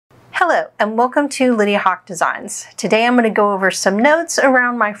Hello and welcome to Lydia Hawk Designs. Today I'm going to go over some notes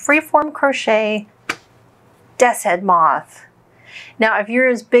around my Freeform crochet Death's Head Moth. Now if you're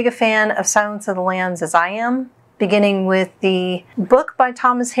as big a fan of Silence of the Lambs as I am, beginning with the book by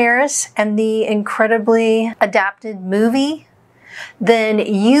Thomas Harris and the incredibly adapted movie, then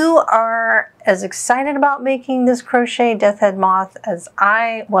you are as excited about making this crochet Death's Head Moth as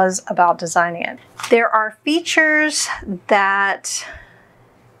I was about designing it. There are features that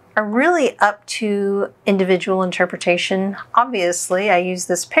are really up to individual interpretation. Obviously, I use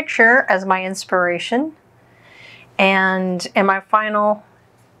this picture as my inspiration, and in my final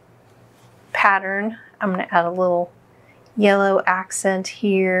pattern, I'm going to add a little yellow accent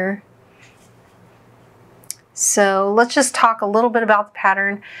here. So let's just talk a little bit about the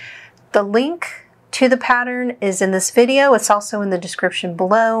pattern. The link to the pattern is in this video. It's also in the description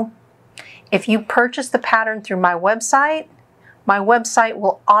below. If you purchase the pattern through my website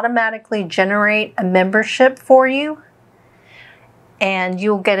will automatically generate a membership for you, and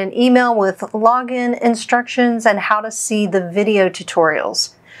you'll get an email with login instructions and how to see the video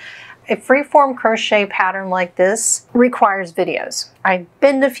tutorials. A freeform crochet pattern like this requires videos. I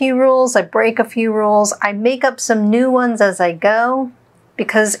bend a few rules, I break a few rules, I make up some new ones as I go,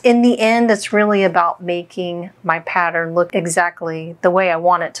 because in the end it's really about making my pattern look exactly the way I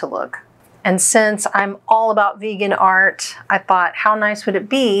want it to look. And since I'm all about vegan art, I thought, how nice would it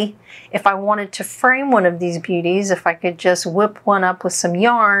be if I wanted to frame one of these beauties, if I could just whip one up with some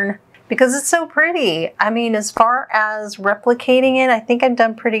yarn, because it's so pretty. I mean, as far as replicating it, I think I've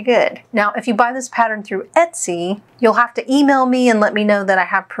done pretty good. Now, if you buy this pattern through Etsy, you'll have to email me and let me know that I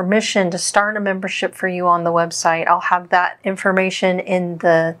have permission to start a membership for you on the website. I'll have that information in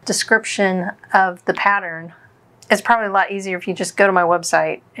the description of the pattern. It's probably a lot easier if you just go to my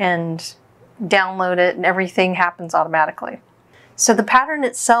website and download it and everything happens automatically. So the pattern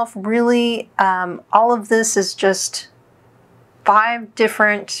itself really, all of this is just 5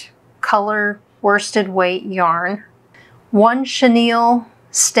 different color worsted weight yarn, 1 chenille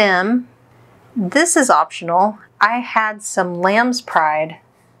stem. This is optional. I had some Lamb's Pride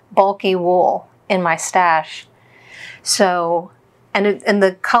bulky wool in my stash. So, and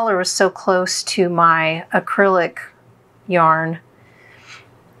the color was so close to my acrylic yarn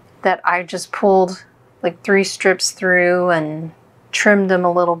that I just pulled like 3 strips through and trimmed them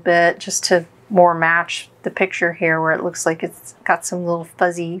a little bit just to more match the picture here, where it looks like it's got some little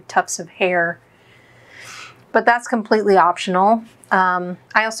fuzzy tufts of hair. But that's completely optional. I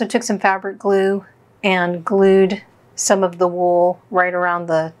also took some fabric glue and glued some of the wool right around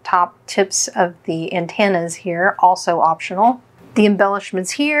the top tips of the antennas here, also optional. The embellishments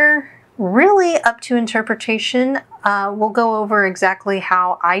here, really up to interpretation. We'll go over exactly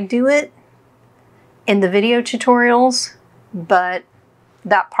how I do it in the video tutorials, but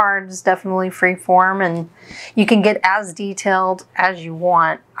that part is definitely freeform and you can get as detailed as you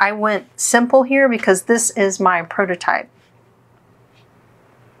want. I went simple here because this is my prototype.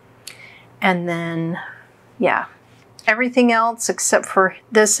 And then, yeah, everything else except for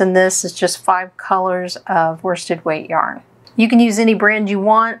this and this is just 5 colors of worsted weight yarn. You can use any brand you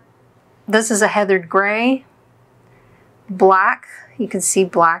want. This is a heathered gray, black. You can see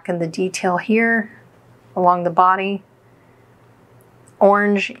black in the detail here along the body,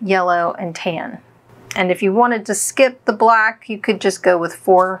 orange, yellow, and tan. And if you wanted to skip the black, you could just go with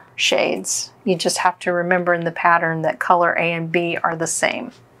 4 shades. You just have to remember in the pattern that color A and B are the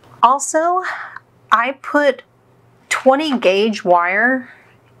same. Also, I put 20 gauge wire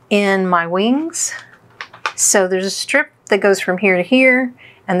in my wings. So there's a strip that goes from here to here,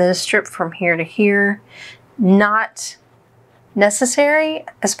 and then a strip from here to here. Not necessary,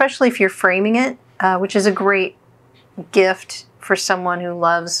 especially if you're framing it, which is a great gift for someone who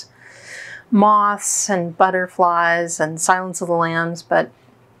loves moths and butterflies and Silence of the Lambs. But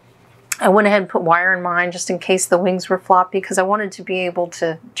I went ahead and put wire in mine just in case the wings were floppy, because I wanted to be able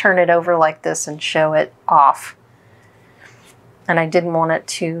to turn it over like this and show it off. And I didn't want it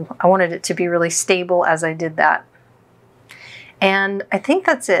to, I wanted it to be really stable as I did that. And I think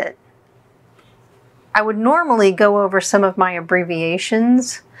that's it. I would normally go over some of my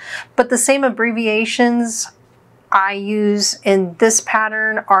abbreviations, but the same abbreviations I use in this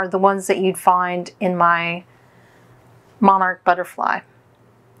pattern are the ones that you'd find in my monarch butterfly.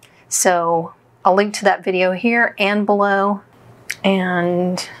 So I'll link to that video here and below.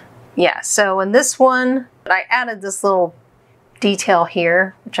 And yeah, so in this one, I added this little detail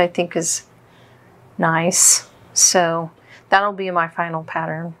here, which I think is nice. So that'll be my final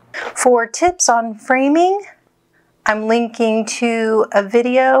pattern. For tips on framing, I'm linking to a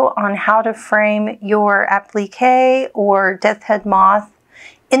video on how to frame your applique or Death's Head Moth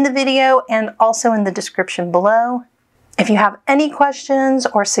in the video and also in the description below. If you have any questions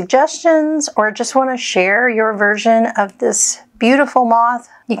or suggestions or just want to share your version of this beautiful moth,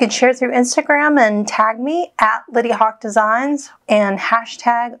 you can share through Instagram and tag me at Lydia Hawk Designs and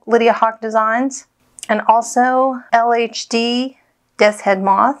hashtag Lydia Hawk Designs, and also LHD Death's Head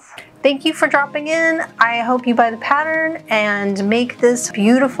Moth. Thank you for dropping in. I hope you buy the pattern and make this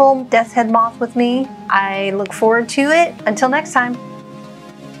beautiful Death's Head Moth with me. I look forward to it. Until next time.